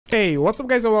Hey, what's up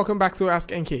guys and welcome back to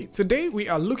askNK. Today we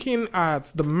are looking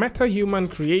at the MetaHuman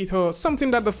creator,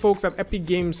 something that the folks at Epic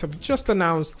Games have just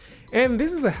announced, and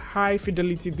this is a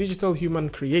high-fidelity digital human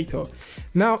creator.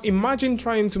 Now imagine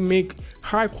trying to make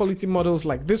high-quality models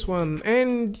like this one,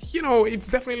 and you know, it's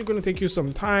definitely going to take you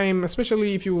some time,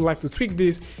 especially if you would like to tweak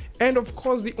this. And of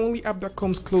course, the only app that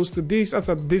comes close to this as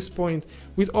at this point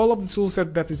with all of the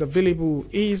toolset that is available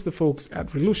is the folks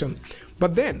at Relution.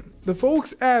 But then the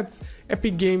folks at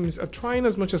Epic Games are trying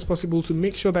as much as possible to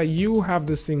make sure that you have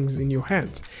these things in your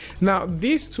hands. Now,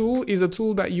 this tool is a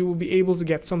tool that you will be able to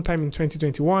get sometime in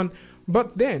 2021.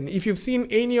 But then, if you've seen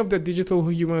any of the digital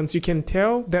humans, you can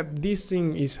tell that this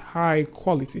thing is high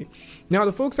quality. Now,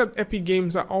 the folks at Epic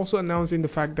Games are also announcing the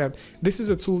fact that this is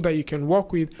a tool that you can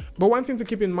work with. But one thing to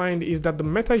keep in mind is that the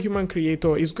MetaHuman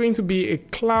creator is going to be a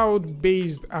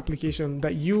cloud-based application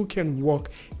that you can work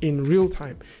in real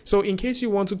time. So in case you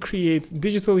want to create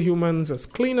digital humans as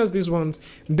clean as these ones,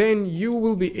 then you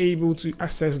will be able to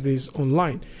access this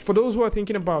online. For those who are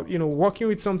thinking about, working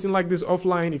with something like this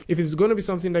offline, if it's going to be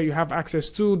something that you have access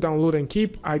to, download and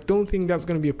keep, I don't think that's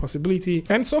going to be a possibility.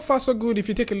 And so far so good if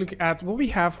you take a look at what we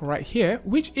have right here,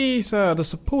 which is the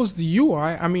supposed UI.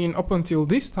 I mean, up until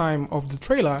this time of the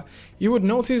trailer, you would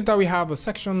notice that we have a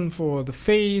section for the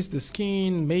face, the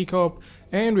skin, makeup,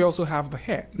 and we also have the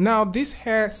hair. Now this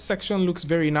hair section looks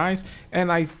very nice,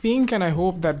 and I think and I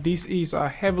hope that this is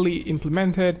heavily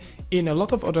implemented in a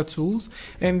lot of other tools.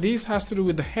 And this has to do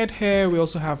with the head hair. We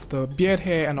also have the beard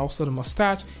hair and also the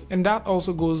mustache, and that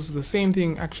also goes, the same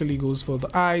thing actually goes for the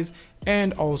eyes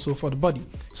and also for the body.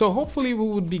 So hopefully we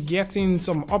would be getting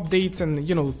some updates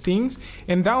and things.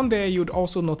 And down there you would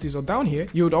also notice, or down here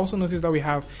you would also notice that we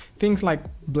have things like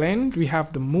blend, we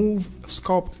have the move,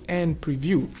 sculpt, and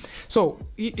preview. So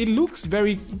it looks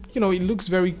very, it looks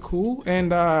very cool,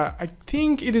 and I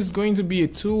think it is going to be a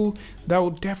tool that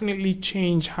will definitely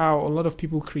change how a lot of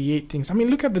people create things. I mean,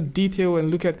 look at the detail and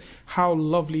look at how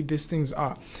lovely these things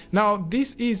are. Now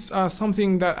this is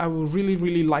something that I would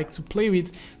really like to play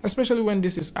with, especially when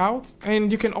this is out.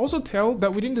 And you can also tell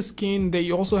that within the skin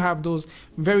they also have those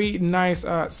very nice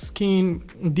skin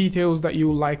details that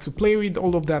you like to play with,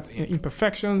 all of that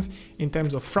imperfections in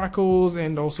terms of freckles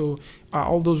and also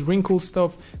all those wrinkle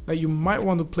stuff that you might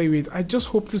want to play with. I just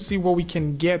hope to see what we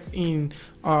can get in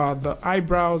the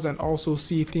eyebrows, and also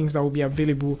see things that will be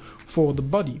available for the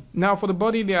body. Now for the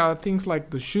body, there are things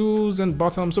like the shoes and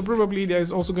bottoms, so probably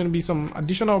there's also going to be some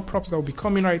additional props that will be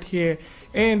coming right here.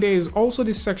 And there is also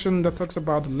this section that talks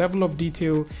about the level of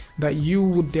detail that you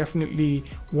would definitely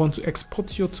want to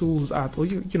export your tools at, or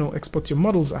export your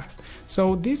models as.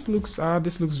 So this looks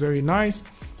very nice.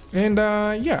 And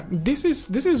yeah, this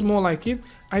is more like it.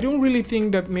 I don't really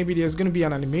think that maybe there's going to be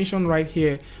an animation right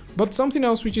here, but something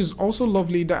else which is also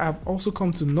lovely that I've also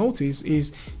come to notice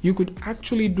is you could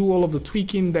actually do all of the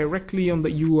tweaking directly on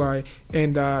the UI,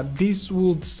 and this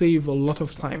would save a lot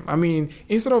of time. I mean,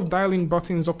 instead of dialing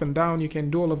buttons up and down, you can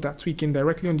do all of that tweaking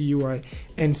directly on the UI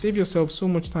and save yourself so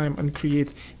much time and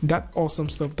create that awesome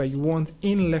stuff that you want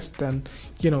in less than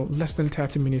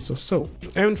 30 minutes or so.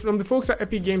 And from the folks at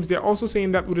Epic Games, they're also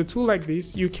saying that with a tool like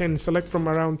this, you can select from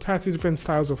around 30 different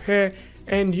styles of hair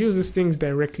and use these things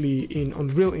directly in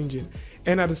Unreal Engine.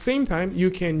 And at the same time, you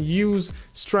can use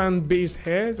strand-based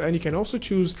hairs, and you can also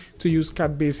choose to use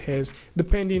cat-based hairs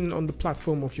depending on the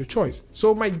platform of your choice.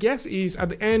 So my guess is at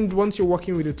the end, once you're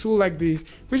working with a tool like this,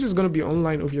 which is going to be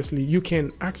online obviously, you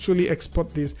can actually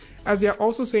export this, as they are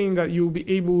also saying that you'll be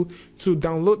able to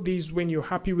download these when you're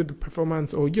happy with the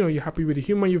performance, or you're happy with the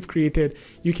human you've created.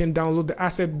 You can download the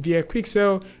asset via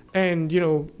Quixel, and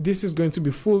this is going to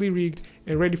be fully rigged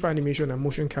and ready for animation and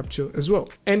motion capture as well.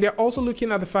 And they're also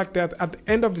looking at the fact that at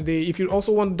the end of the day, if you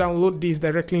also want to download this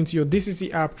directly into your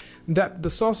DCC app, that the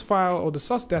source file or the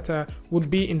source data would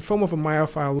be in form of a Maya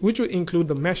file, which would include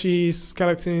the meshes,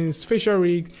 skeletons, facial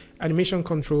rig, animation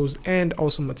controls, and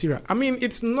also material. I mean,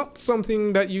 it's not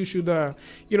something that you should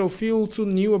feel too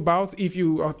new about if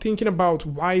you are thinking about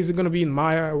why is it going to be in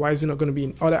Maya, why is it not going to be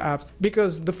in other apps,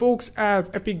 because the folks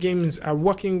at Epic Games are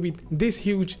working with this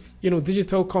huge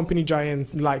digital company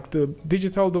giants like the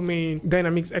Digital Domain,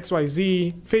 Dynamics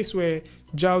XYZ, Faceware,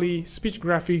 Jolly, Speech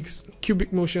Graphics,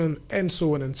 Cubic Motion, and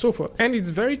so on and so forth. And it's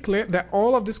very clear that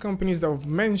all of these companies that I've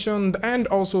mentioned and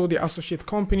also the associate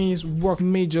companies work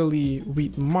majorly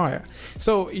with Maya.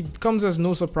 So it comes as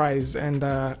no surprise, and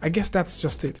I guess that's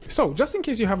just it. So just in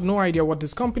case you have no idea what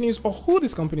these companies or who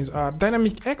these companies are,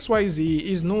 Dynamics XYZ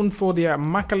is known for their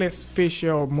markerless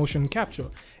facial motion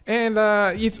capture. And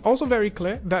it's also very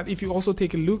clear that if you also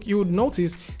take a look, you would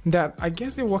notice that I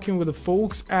guess they're working with the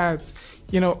folks at,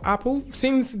 you know, Apple,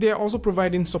 since they're also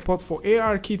providing support for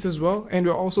ARKit as well. And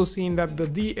we're also seeing that the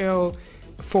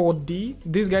DL4D,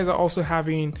 these guys are also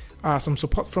having some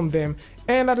support from them.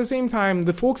 And at the same time,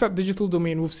 the folks at Digital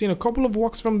Domain, we've seen a couple of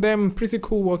works from them, pretty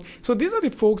cool work. So these are the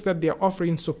folks that they're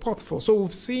offering support for. So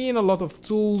we've seen a lot of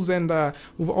tools, and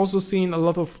we've also seen a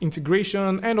lot of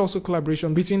integration and also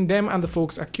collaboration between them and the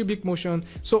folks at Cubic Motion.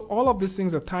 So all of these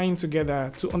things are tying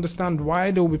together to understand why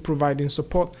they'll be providing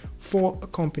support for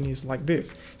companies like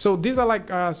this. So these are like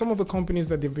some of the companies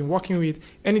that they've been working with,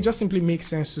 and it just simply makes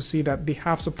sense to see that they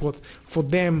have support for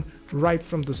them right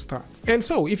from the start. And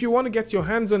so if you want to get your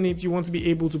hands on it, you want to be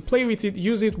able to play with it,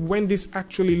 use it when this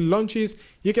actually launches,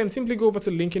 you can simply go over to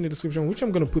the link in the description, which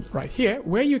I'm going to put right here,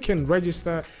 where you can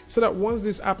register so that once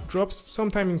this app drops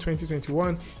sometime in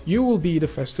 2021, you will be the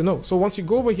first to know. So once you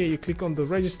go over here, you click on the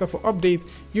register for updates,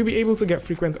 you'll be able to get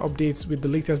frequent updates with the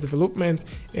latest development.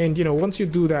 And you know, once you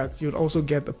do that, you'll also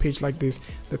get a page like this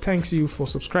that thanks you for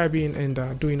subscribing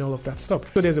and doing all of that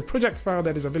stuff. So there's a project file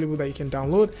that is available that you can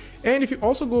download. And if you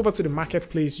also go over to the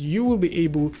marketplace, you will be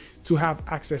able to have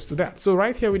access to that. So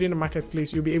right here within the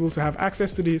marketplace, you'll be able to have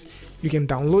access to this. You can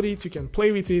download it, you can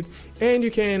play with it, and you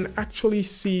can actually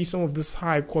see some of this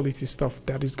high quality stuff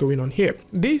that is going on here.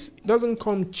 This doesn't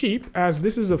come cheap, as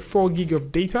this is a 4 gig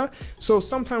of data. So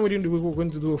sometime within the week, we're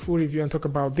going to do a full review and talk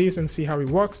about this and see how it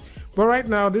works. But right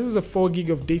now, this is a 4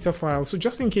 gig of data file. So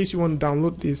just in case you want to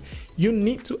download this, you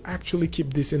need to actually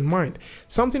keep this in mind.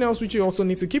 Something else which you also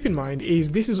need to keep in mind is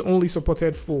this is only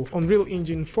supported for Unreal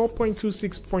Engine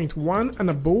 4.26.1 and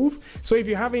above. So if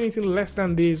you have anything less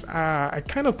than this, I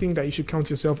kind of think that you should count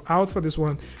yourself out for this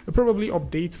one. Probably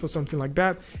update for something like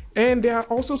that. And there are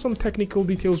also some technical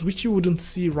details which you wouldn't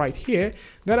see right here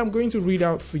that I'm going to read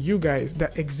out for you guys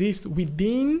that exist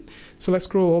within. So let's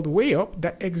scroll all the way up,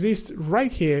 that exists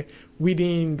right here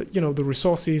within the, you know, the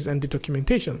resources and the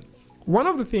documentation. One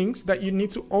of the things that you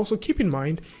need to also keep in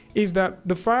mind is that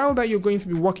the file that you're going to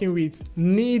be working with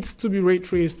needs to be ray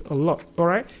traced a lot. All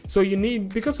right, so you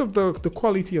need, because of the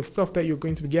quality of stuff that you're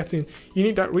going to be getting, you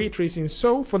need that ray tracing.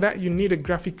 So for that, you need a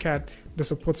graphic card that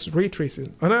supports ray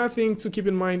tracing. Another thing to keep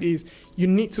in mind is you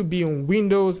need to be on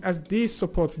Windows, as this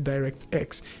supports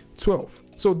DirectX 12.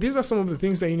 So these are some of the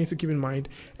things that you need to keep in mind.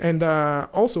 And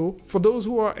also, for those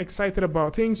who are excited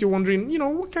about things, you're wondering, you know,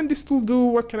 what can this tool do?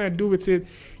 What can I do with it?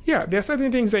 Yeah, there are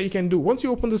certain things that you can do. Once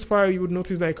you open this file, you would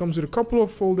notice that it comes with a couple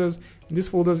of folders. These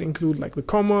folders include like the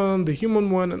common, the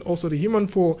human one, and also the human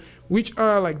 4, which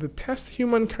are like the test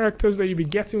human characters that you'll be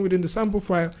getting within the sample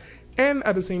file. And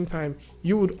at the same time,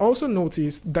 you would also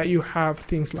notice that you have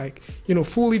things like, you know,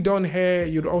 fully done hair.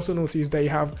 You'd also notice that you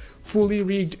have fully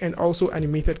rigged and also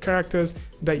animated characters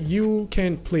that you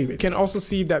can play with. You can also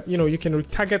see that, you know, you can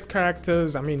retarget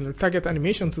characters, retarget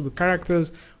animation to the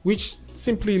characters, which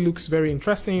simply looks very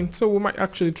interesting. So we might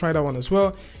actually try that one as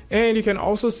well. And you can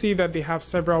also see that they have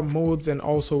several modes and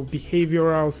also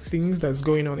behavioral things that's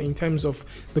going on in terms of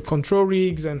the control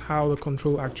rigs and how the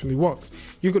control actually works.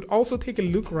 You could also take a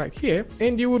look right here,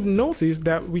 and you would notice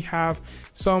that we have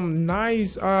some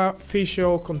nice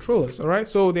facial controllers. All right,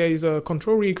 so there is a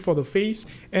control rig for the face,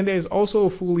 and there is also a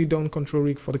fully done control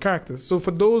rig for the characters. So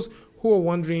for those who are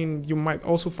wondering, you might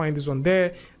also find this one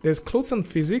there. There's clothes and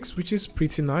physics, which is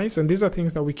pretty nice, and these are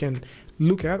things that we can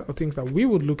look at, or things that we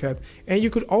would look at. And you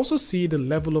could also see the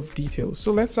level of details.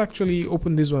 So let's actually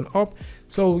open this one up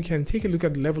so we can take a look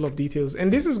at the level of details.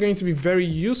 And this is going to be very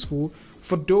useful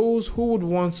for those who would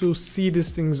want to see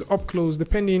these things up close,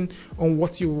 depending on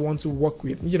what you want to work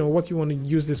with, you know, what you want to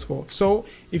use this for. So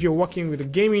if you're working with a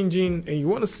game engine and you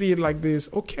want to see it like this,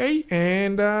 okay.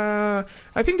 And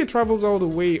I think it travels all the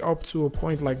way up to a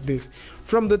point like this.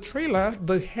 From the trailer,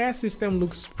 the hair system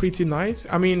looks pretty nice.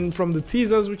 I mean, from the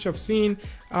teasers which I've seen,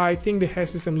 I think the hair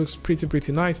system looks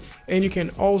pretty nice. And you can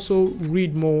also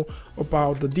read more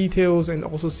about the details and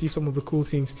also see some of the cool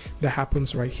things that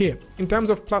happens right here. In terms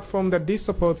of platform that this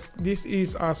supports, this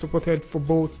is supported for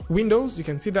both Windows, you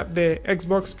can see that there,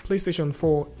 Xbox, PlayStation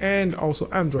 4, and also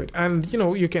Android. And you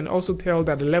know, you can also tell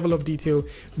that the level of detail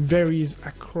varies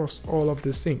across all of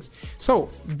these things. So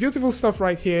beautiful stuff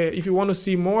right here. If you want to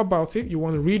see more about it, you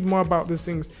want to read more about these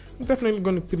things, I'm definitely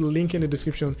going to put a link in the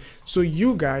description so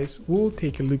you guys will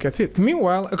take a look at it.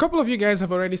 Meanwhile, a couple of you guys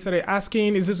have already started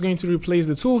asking, is this going to replace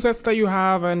the tool sets that you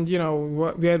have, and you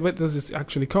know, where does this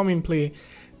actually come in play?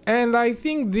 And I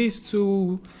think these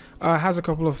two has a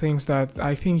couple of things that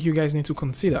I think you guys need to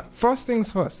consider. First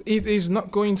things first, it is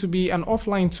not going to be an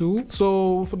offline tool.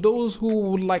 So for those who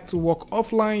would like to work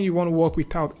offline, you want to work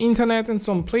without internet in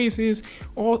some places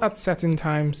or at certain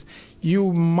times,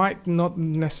 you might not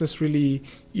necessarily,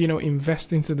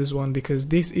 invest into this one, because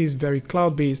this is very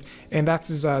cloud-based, and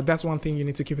that's one thing you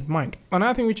need to keep in mind.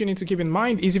 Another thing which you need to keep in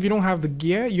mind is if you don't have the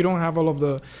gear, you don't have all of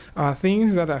the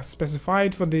things that are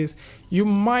specified for this, you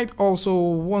might also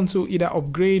want to either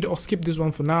upgrade or skip this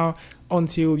one for now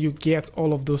until you get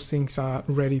all of those things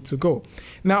ready to go.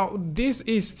 Now, this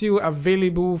is still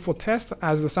available for test,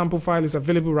 as the sample file is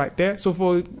available right there. So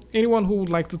for anyone who would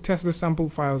like to test the sample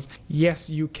files, yes,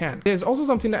 you can. There's also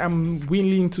something that I'm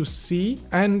willing to see,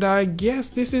 and I guess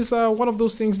this is one of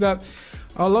those things that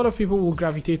a lot of people will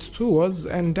gravitate towards,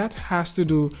 and that has to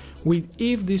do with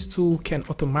if this tool can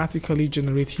automatically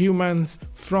generate humans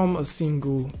from a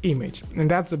single image. And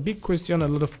that's a big question a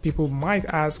lot of people might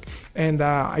ask, and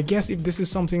I guess if this is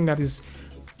something that is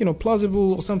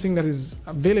plausible, or something that is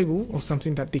available, or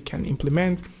something that they can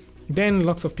implement, then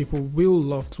lots of people will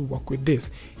love to work with this.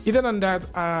 Other than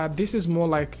that, this is more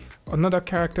like another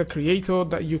character creator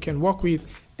that you can work with,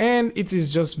 and it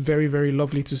is just very, very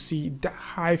lovely to see that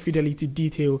high fidelity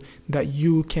detail that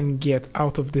you can get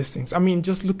out of these things. I mean,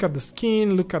 just look at the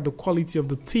skin, look at the quality of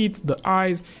the teeth, the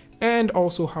eyes, and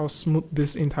also how smooth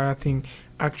this entire thing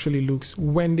actually looks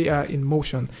when they are in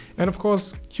motion. And of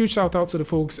course, huge shout out to the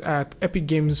folks at Epic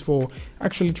Games for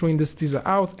actually throwing this teaser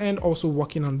out and also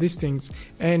working on these things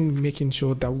and making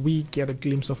sure that we get a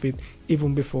glimpse of it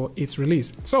even before it's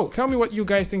released. So tell me what you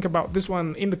guys think about this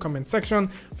one in the comment section.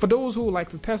 For those who like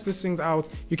to test these things out,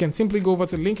 you can simply go over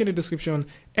to the link in the description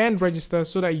and register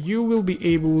so that you will be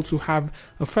able to have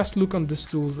a first look on these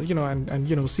tools,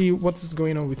 and see what's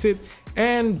going on with it,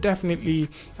 and definitely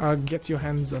get your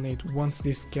hands on it once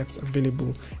this gets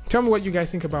available. Tell me what you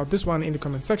guys think about this one in the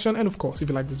comment section, and of course, if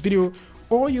you like this video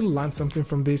or you learned something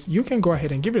from this, you can go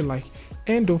ahead and give it a like,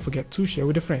 and don't forget to share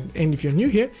with a friend. And if you're new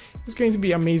here, it's going to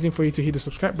be amazing for you to hit the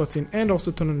subscribe button and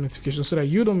also turn on notifications so that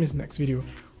you don't miss the next video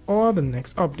or the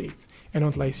next update. And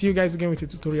until I see you guys again with a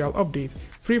tutorial update,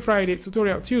 Free Friday,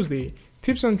 Tutorial Tuesday,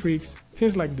 tips and tricks,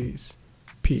 things like this.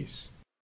 Peace.